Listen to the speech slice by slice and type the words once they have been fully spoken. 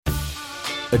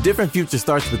A different future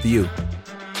starts with you.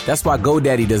 That's why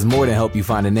GoDaddy does more than help you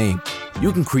find a name.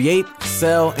 You can create,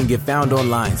 sell, and get found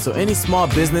online, so any small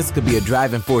business could be a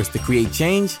driving force to create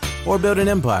change or build an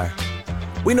empire.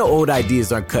 We know old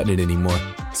ideas aren't cutting it anymore,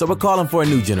 so we're calling for a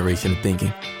new generation of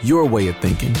thinking, your way of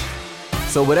thinking.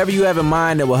 So whatever you have in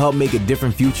mind that will help make a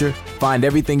different future, find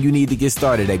everything you need to get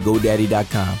started at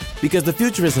GoDaddy.com. Because the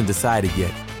future isn't decided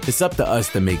yet. It's up to us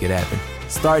to make it happen.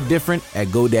 Start different at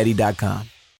GoDaddy.com.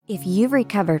 If you've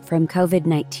recovered from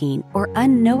COVID-19 or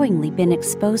unknowingly been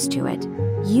exposed to it,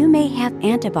 you may have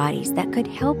antibodies that could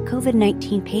help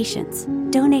COVID-19 patients.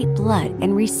 Donate blood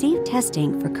and receive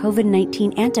testing for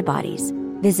COVID-19 antibodies.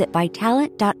 Visit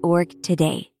Vitalant.org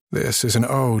today. This is an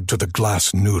ode to the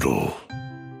glass noodle.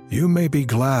 You may be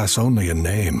glass only in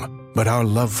name, but our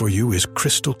love for you is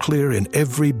crystal clear in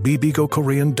every Bibigo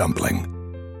Korean dumpling.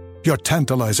 Your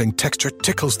tantalizing texture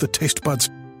tickles the taste buds,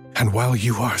 and while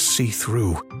you are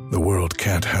see-through, the world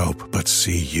can't help but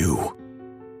see you.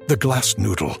 The glass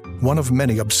noodle, one of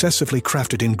many obsessively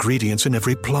crafted ingredients in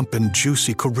every plump and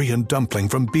juicy Korean dumpling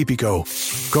from Bibigo.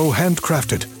 Go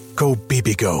handcrafted. Go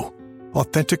Bibigo.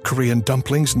 Authentic Korean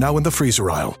dumplings now in the freezer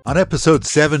aisle. On episode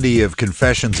 70 of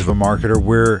Confessions of a Marketer,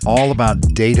 we're all about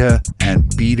data and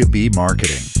B2B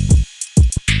marketing.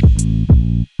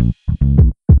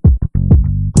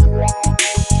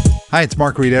 Hi, it's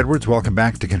Mark Reed Edwards. Welcome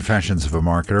back to Confessions of a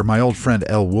Marketer. My old friend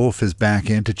Elle Wolf is back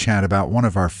in to chat about one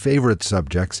of our favorite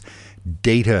subjects,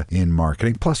 data in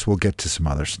marketing. Plus, we'll get to some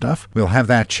other stuff. We'll have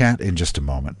that chat in just a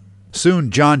moment.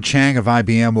 Soon, John Chang of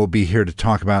IBM will be here to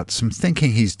talk about some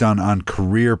thinking he's done on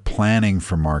career planning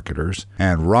for marketers.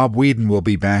 And Rob Whedon will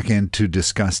be back in to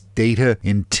discuss data,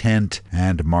 intent,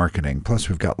 and marketing. Plus,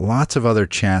 we've got lots of other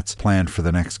chats planned for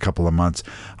the next couple of months.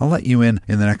 I'll let you in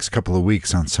the next couple of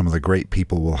weeks on some of the great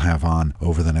people we'll have on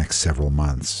over the next several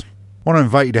months. I want to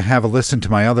invite you to have a listen to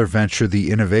my other venture,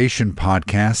 the Innovation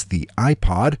Podcast, the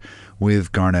iPod,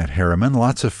 with Garnett Harriman.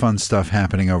 Lots of fun stuff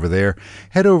happening over there.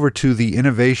 Head over to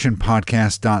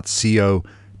theinnovationpodcast.co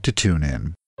to tune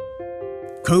in.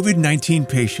 COVID-19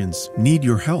 patients need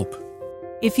your help.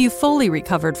 If you've fully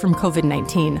recovered from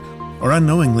COVID-19 or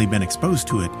unknowingly been exposed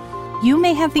to it, you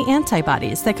may have the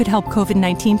antibodies that could help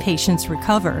COVID-19 patients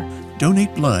recover.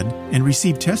 Donate blood and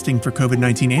receive testing for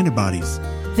COVID-19 antibodies.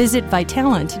 Visit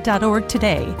Vitalant.org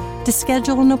today to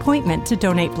schedule an appointment to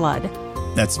donate blood.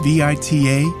 That's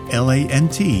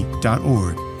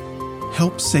Vitalant.org.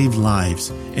 Help save lives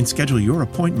and schedule your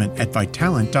appointment at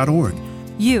Vitalant.org.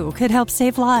 You could help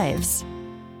save lives.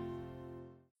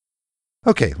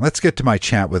 Okay, let's get to my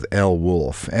chat with Elle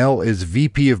Wolf. Elle is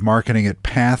VP of Marketing at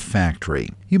Path Factory.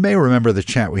 You may remember the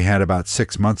chat we had about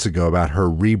 6 months ago about her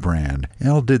rebrand.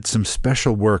 Elle did some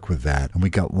special work with that, and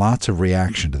we got lots of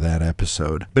reaction to that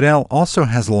episode. But Elle also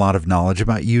has a lot of knowledge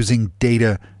about using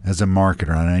data as a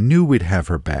marketer, and I knew we'd have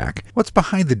her back. What's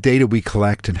behind the data we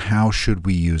collect, and how should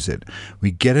we use it? We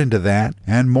get into that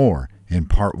and more in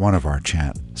part one of our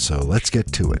chat, so let's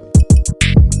get to it.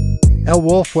 Elle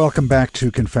Wolf, welcome back to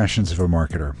Confessions of a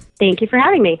Marketer. Thank you for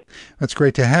having me. It's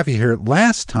great to have you here.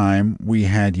 Last time we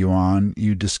had you on,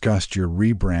 you discussed your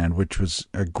rebrand, which was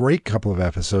a great couple of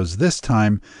episodes. This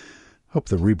time, hope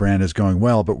the rebrand is going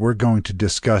well, but we're going to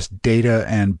discuss data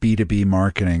and B2B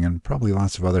marketing and probably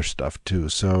lots of other stuff too.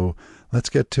 So let's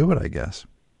get to it, I guess.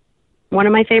 One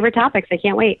of my favorite topics. I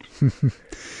can't wait.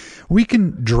 We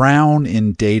can drown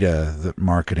in data that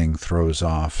marketing throws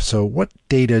off. So what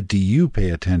data do you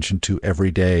pay attention to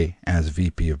every day as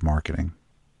VP of Marketing?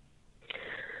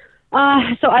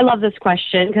 So I love this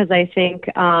question because I think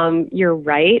you're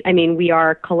right. I mean, we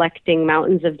are collecting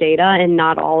mountains of data, and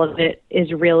not all of it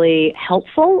is really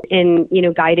helpful in,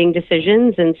 guiding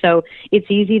decisions. And so it's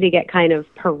easy to get kind of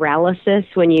paralysis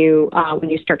when you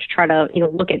start to try to,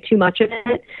 look at too much of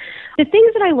it. The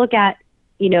things that I look at,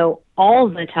 all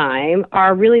the time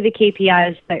are really the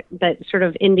KPIs that sort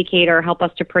of indicate or help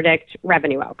us to predict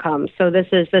revenue outcomes. So this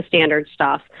is the standard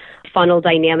stuff, funnel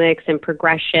dynamics and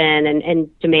progression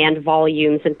and demand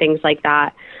volumes and things like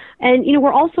that. And,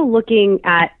 we're also looking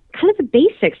at kind of the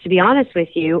basics, to be honest with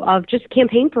you, of just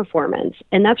campaign performance.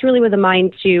 And that's really with a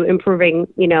mind to improving,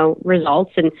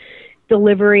 results and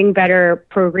delivering better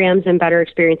programs and better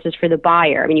experiences for the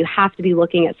buyer. I mean, you have to be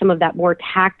looking at some of that more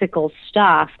tactical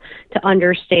stuff to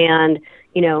understand,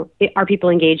 are people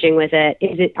engaging with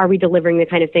it? Are we delivering the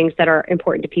kind of things that are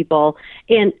important to people?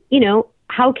 And,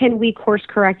 how can we course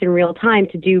correct in real time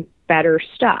to do better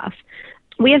stuff?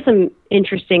 We have some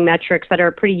interesting metrics that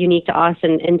are pretty unique to us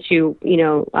and to,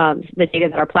 the data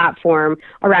that our platform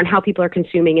around how people are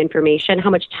consuming information,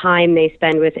 how much time they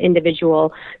spend with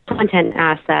individual content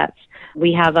assets.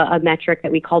 We have a metric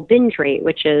that we call binge rate,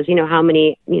 which is, how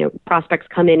many, prospects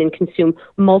come in and consume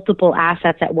multiple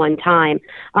assets at one time.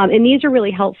 And these are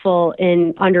really helpful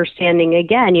in understanding,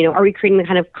 again, are we creating the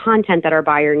kind of content that our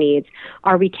buyer needs?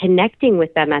 Are we connecting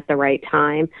with them at the right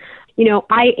time?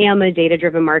 I am a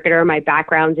data-driven marketer. My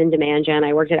background's in demand gen.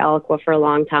 I worked at Eloqua for a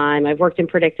long time. I've worked in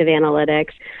predictive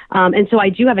analytics. And so I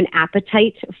do have an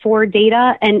appetite for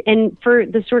data and for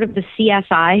the sort of the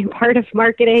CSI part of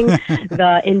marketing,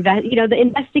 the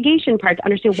investigation part to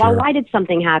understand, Sure. why did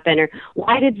something happen? Or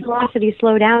why did velocity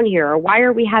slow down here? Or why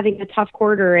are we having a tough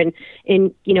quarter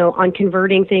on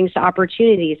converting things to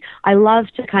opportunities? I love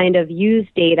to kind of use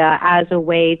data as a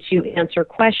way to answer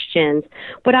questions.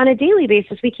 But on a daily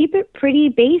basis, we keep it pretty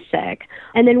basic.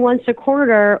 And then once a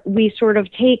quarter, we sort of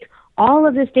take all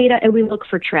of this data and we look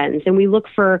for trends and we look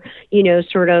for,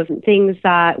 sort of things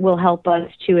that will help us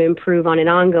to improve on an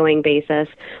ongoing basis.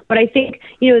 But I think,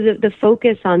 the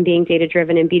focus on being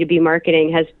data-driven in B2B marketing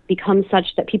has become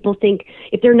such that people think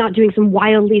if they're not doing some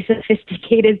wildly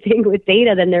sophisticated thing with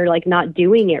data, then they're like not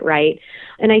doing it right.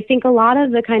 And I think a lot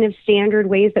of the kind of standard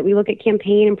ways that we look at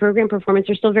campaign and program performance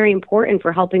are still very important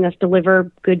for helping us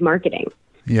deliver good marketing.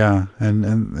 Yeah,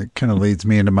 and it kind of leads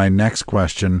me into my next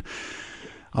question.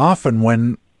 Often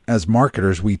when, as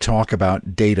marketers, we talk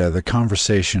about data, the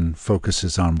conversation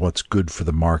focuses on what's good for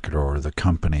the marketer or the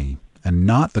company and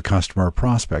not the customer or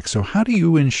prospect. So how do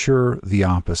you ensure the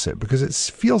opposite? Because it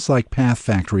feels like Path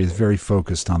Factory is very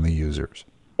focused on the users.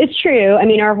 It's true. I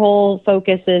mean, our whole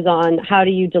focus is on how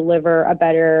do you deliver a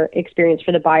better experience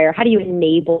for the buyer? How do you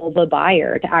enable the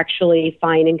buyer to actually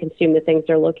find and consume the things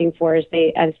they're looking for as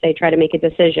they try to make a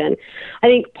decision? I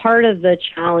think part of the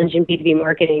challenge in B2B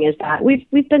marketing is that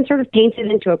we've been sort of painted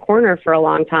into a corner for a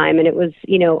long time, and it was,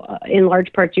 in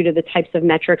large part due to the types of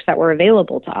metrics that were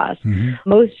available to us. Mm-hmm.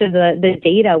 Most of the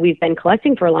data we've been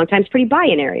collecting for a long time is pretty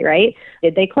binary, right?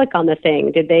 Did they click on the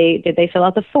thing? Did they fill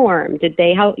out the form? Did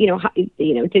they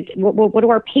what do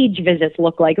our page visits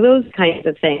look like? Those kinds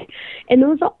of things. And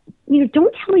those,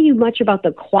 don't tell you much about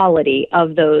the quality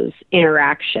of those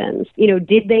interactions.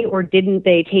 Did they or didn't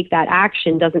they take that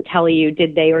action doesn't tell you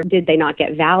did they or did they not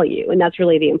get value. And that's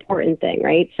really the important thing,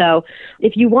 right? So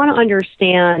if you want to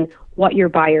understand what your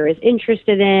buyer is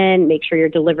interested in, make sure you're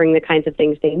delivering the kinds of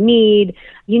things they need,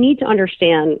 you need to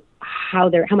understand how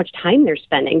much time they're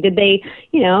spending. Did they,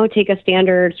 take a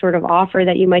standard sort of offer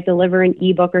that you might deliver an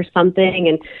ebook or something,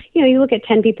 and you look at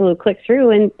 10 people who click through,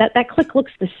 and that click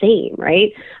looks the same,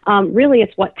 right? Really,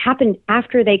 it's what happened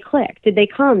after they clicked. Did they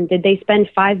come? Did they spend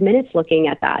 5 minutes looking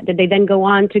at that? Did they then go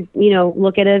on to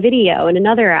look at a video and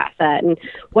another asset? And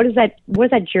what does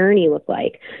that journey look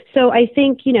like? So I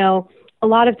think a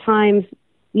lot of times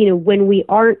when we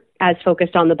aren't as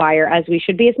focused on the buyer as we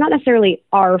should be, it's not necessarily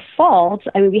our fault.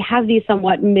 I mean, we have these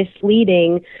somewhat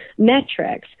misleading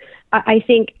metrics. I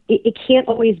think it can't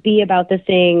always be about the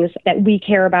things that we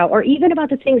care about or even about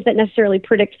the things that necessarily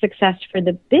predict success for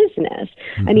the business.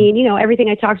 Mm-hmm. I mean, everything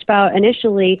I talked about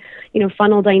initially,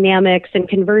 funnel dynamics and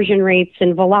conversion rates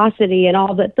and velocity and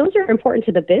all that, those are important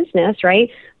to the business, right?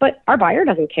 But our buyer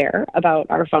doesn't care about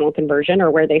our funnel conversion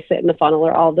or where they sit in the funnel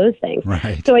or all those things.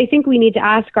 Right. So I think we need to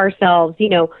ask ourselves,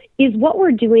 is what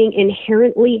we're doing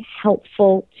inherently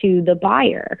helpful to the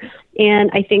buyer? And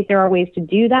I think there are ways to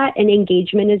do that, and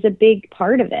engagement is a big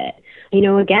part of it.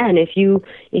 Again,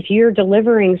 if you're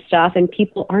delivering stuff and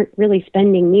people aren't really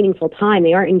spending meaningful time,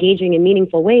 they aren't engaging in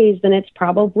meaningful ways, then it's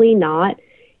probably not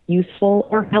useful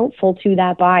or helpful to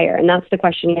that buyer. And that's the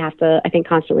question you have to, I think,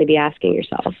 constantly be asking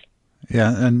yourself.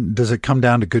 Yeah, and does it come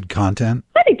down to good content?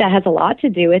 I think that has a lot to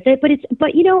do with it, but I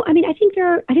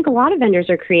think a lot of vendors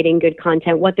are creating good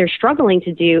content. What they're struggling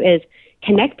to do is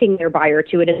connecting their buyer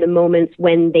to it in the moments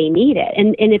when they need it.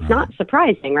 And it's not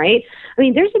surprising, right? I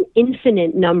mean, there's an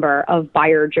infinite number of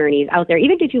buyer journeys out there.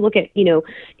 Even if you look at,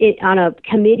 it on a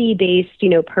committee-based,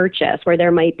 purchase where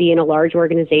there might be in a large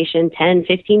organization, 10,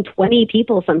 15, 20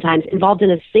 people sometimes involved in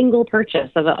a single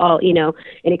purchase of an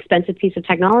expensive piece of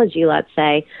technology, let's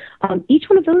say. Each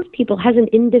one of those people has an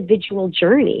individual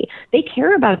journey. They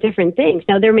care about different things.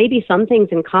 Now, there may be some things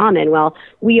in common. Well,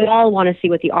 we all want to see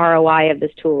what the ROI of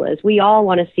this tool is. We all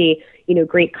want to see,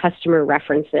 great customer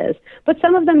references. But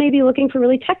some of them may be looking for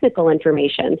really technical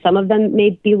information. Some of them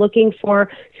may be looking for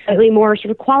slightly more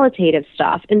sort of qualitative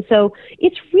stuff. And so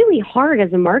it's really hard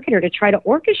as a marketer to try to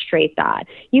orchestrate that.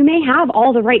 You may have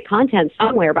all the right content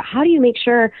somewhere, but how do you make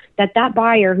sure that that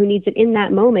buyer who needs it in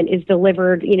that moment is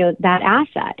delivered, that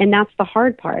asset? And that's the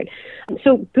hard part.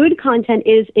 So good content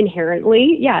is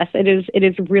inherently, yes, it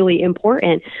is really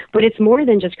important, but it's more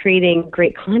than just creating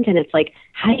great content. It's like,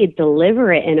 how do you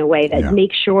deliver it in a way that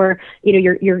make sure,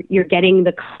 you're getting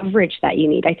the coverage that you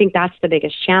need. I think that's the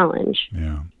biggest challenge.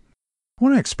 Yeah. I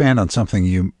want to expand on something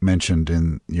you mentioned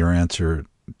in your answer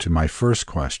to my first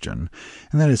question,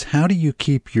 and that is, how do you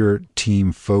keep your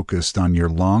team focused on your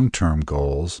long-term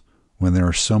goals when there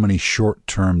are so many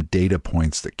short-term data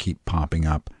points that keep popping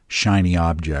up, shiny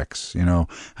objects?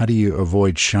 How do you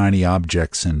avoid shiny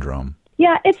object syndrome?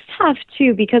 Yeah, it's tough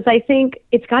too, because I think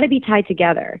it's got to be tied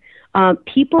together.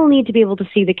 People need to be able to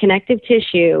see the connective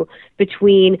tissue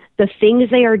between the things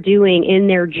they are doing in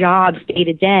their jobs day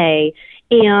to day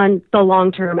and the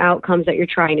long-term outcomes that you're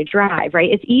trying to drive, right?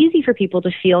 It's easy for people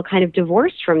to feel kind of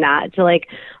divorced from that, to like,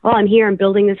 oh, I'm here, I'm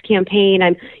building this campaign,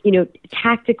 I'm,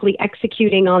 tactically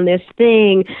executing on this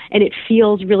thing, and it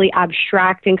feels really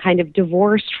abstract and kind of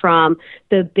divorced from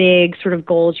the big sort of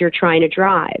goals you're trying to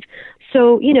drive.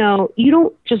 So, you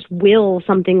don't just will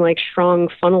something like strong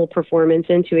funnel performance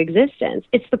into existence.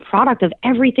 It's the product of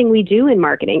everything we do in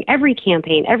marketing, every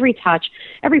campaign, every touch,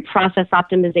 every process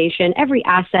optimization, every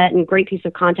asset and great piece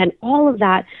of content. All of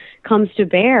that comes to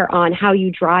bear on how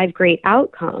you drive great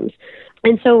outcomes.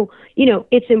 And so,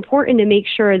 it's important to make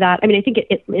sure that, I think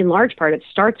it in large part, it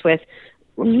starts with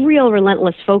real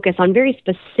relentless focus on very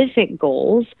specific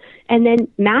goals, and then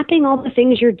mapping all the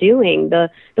things you're doing, the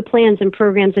plans and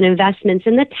programs and investments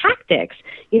and the tactics,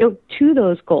 to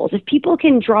those goals. If people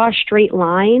can draw a straight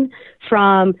line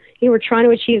from, we're trying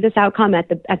to achieve this outcome at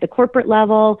the corporate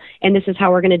level, and this is how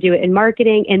we're going to do it in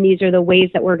marketing, and these are the ways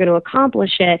that we're going to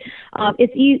accomplish it,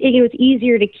 it's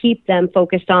easier to keep them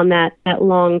focused on that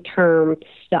long-term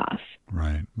stuff.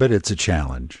 Right. But it's a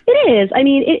challenge. It is.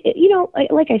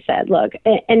 Like I said, look,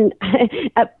 and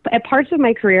at parts of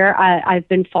my career, I've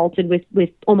been faulted with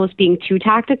almost being too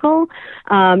tactical.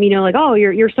 Like, oh,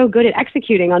 you're so good at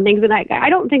executing on things. And I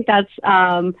don't think that's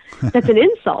an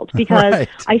insult, because right.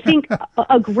 I think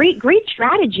a great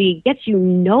strategy gets you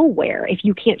nowhere if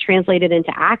you can't translate it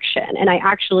into action. And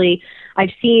I've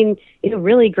seen,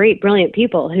 really great, brilliant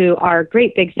people who are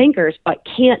great big thinkers, but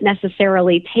can't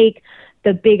necessarily take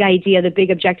the big idea, the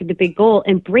big objective, the big goal,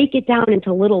 and break it down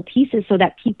into little pieces so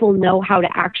that people know how to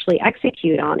actually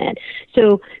execute on it.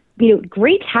 So,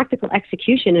 great tactical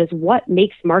execution is what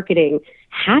makes marketing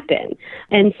happen.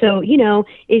 And so,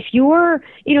 if you're,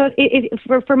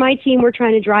 if for my team, we're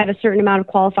trying to drive a certain amount of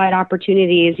qualified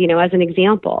opportunities, as an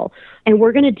example, and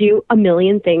we're going to do a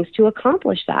million things to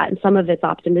accomplish that. And some of it's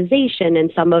optimization,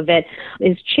 and some of it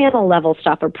is channel level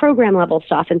stuff or program level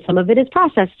stuff, and some of it is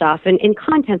process stuff and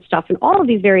content stuff and all of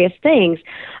these various things.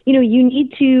 You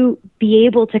need to be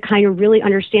able to kind of really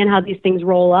understand how these things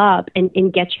roll up and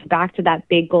get you back to that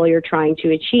big goal you're trying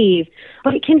to achieve.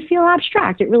 But it can feel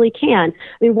abstract. It really can.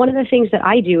 One of the things that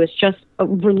I do is just a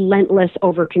relentless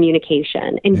over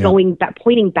communication and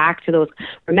pointing back to those.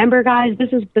 Remember, guys, this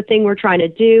is the thing we're trying to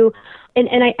do. And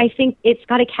I think it's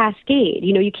got to cascade.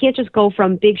 You can't just go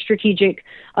from big strategic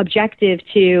objective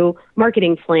to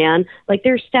marketing plan. Like,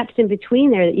 there's steps in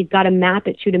between there that you've got to map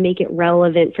it to make it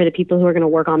relevant for the people who are going to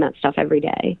work on that stuff every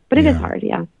day. But it is hard,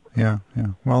 yeah. Yeah.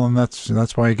 Well, and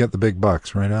that's why you get the big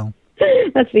bucks, right, Al?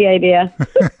 That's the idea.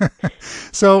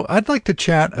 So I'd like to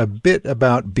chat a bit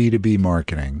about B2B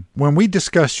marketing. When we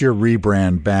discussed your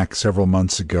rebrand back several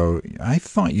months ago, I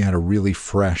thought you had a really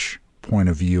fresh point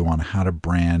of view on how to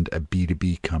brand a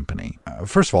B2B company.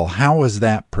 First of all, how has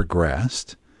that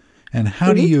progressed? And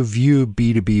how do you view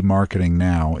B2B marketing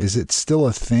now? Is it still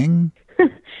a thing?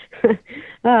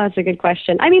 Oh, that's a good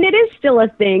question. It is still a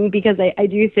thing, because I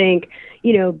do think,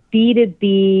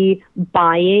 B2B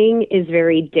buying is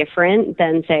very different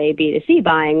than, say, B2C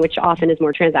buying, which often is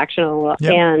more transactional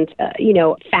and,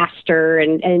 faster.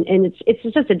 And it's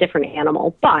just a different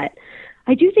animal. But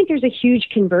I do think there's a huge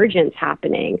convergence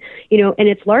happening, and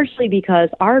it's largely because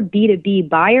our B2B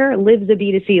buyer lives a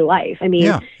B2C life.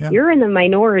 You're in the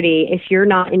minority if you're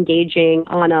not engaging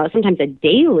on sometimes a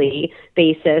daily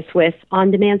basis with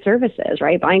on-demand services,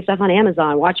 right? Buying stuff on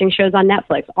Amazon, watching shows on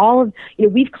Netflix,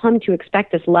 we've come to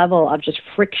expect this level of just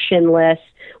frictionless,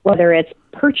 whether it's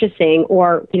purchasing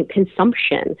or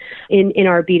consumption in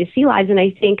our B2C lives. And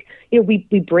I think we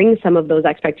bring some of those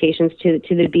expectations to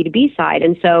the B2B side.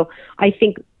 And so I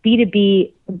think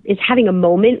B2B is having a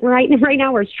moment right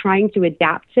now where it's trying to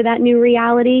adapt to that new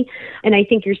reality. And I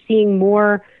think you're seeing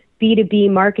more B2B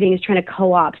marketing is trying to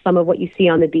co-opt some of what you see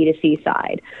on the B2C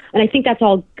side. And I think that's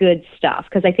all good stuff,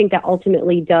 because I think that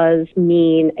ultimately does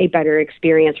mean a better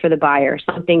experience for the buyer,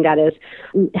 something that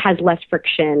has less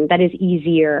friction, that is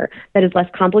easier, that is less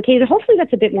complicated. Hopefully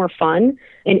that's a bit more fun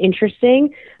and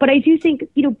interesting. But I do think,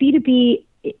 B2B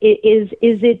is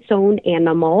its own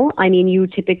animal. I mean, you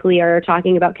typically are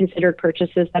talking about considered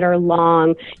purchases that are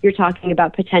long. You're talking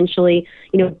about potentially,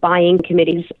 buying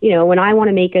committees. When I want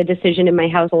to make a decision in my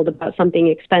household about something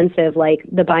expensive, like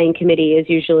the buying committee is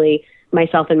usually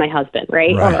myself and my husband,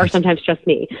 right? Or sometimes just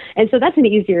me. And so that's an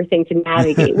easier thing to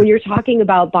navigate. When you're talking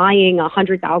about buying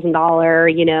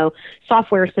 $100,000,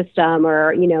 software system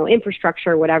or,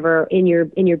 infrastructure, whatever in your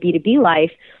B2B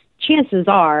life, chances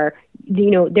are,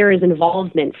 there is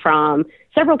involvement from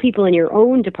several people in your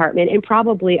own department and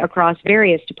probably across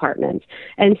various departments.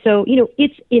 And so,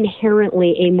 it's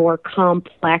inherently a more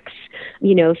complex,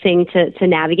 thing to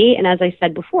navigate. And as I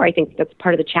said before, I think that's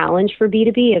part of the challenge for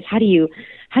B2B is how do you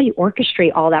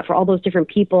orchestrate all that for all those different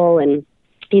people and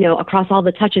across all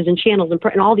the touches and channels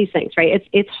and all these things, right?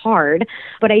 It's hard,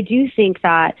 but I do think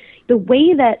that the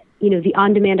way that the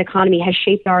on-demand economy has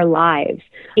shaped our lives,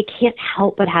 it can't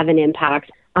help but have an impact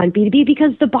on B2B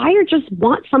because the buyer just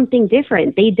wants something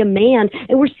different. They demand,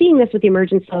 and we're seeing this with the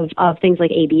emergence of things like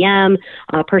ABM,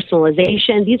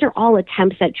 personalization. These are all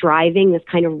attempts at driving this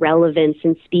kind of relevance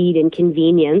and speed and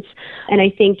convenience. And I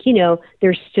think,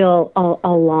 there's still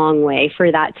a long way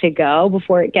for that to go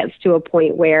before it gets to a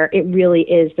point where it really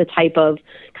is the type of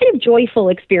kind of joyful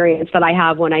experience that I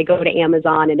have when I go to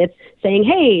Amazon and it's saying,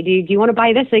 hey, do you want to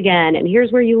buy this again? And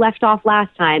here's where you left off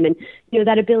last time. And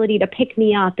that ability to pick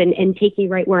me up and take me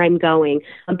right where I'm going.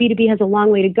 B2B has a long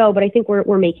way to go, but I think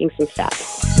we're making some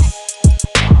steps.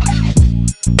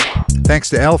 Thanks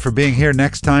to Elle for being here.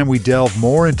 Next time, we delve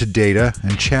more into data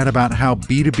and chat about how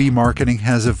B2B marketing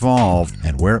has evolved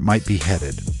and where it might be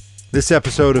headed. This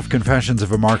episode of Confessions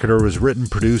of a Marketer was written,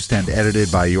 produced, and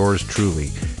edited by yours truly.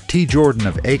 T. Jordan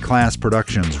of A-Class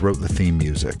Productions wrote the theme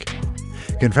music.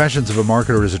 Confessions of a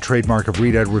Marketer is a trademark of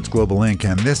Reed Edwards Global Inc.,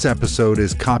 and this episode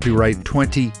is copyright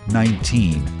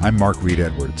 2019. I'm Mark Reed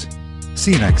Edwards.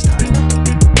 See you next time.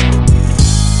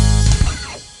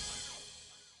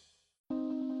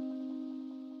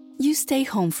 You stay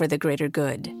home for the greater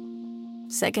good.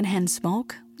 Secondhand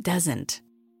smoke doesn't.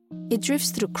 It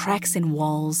drifts through cracks in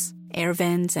walls, air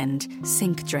vents, and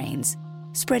sink drains,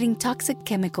 spreading toxic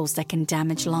chemicals that can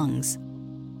damage lungs.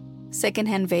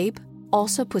 Secondhand vape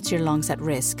also puts your lungs at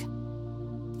risk,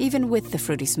 even with the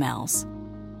fruity smells.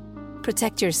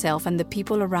 Protect yourself and the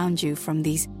people around you from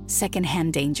these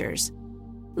secondhand dangers.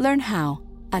 Learn how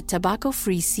at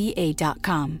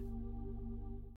tobaccofreeca.com.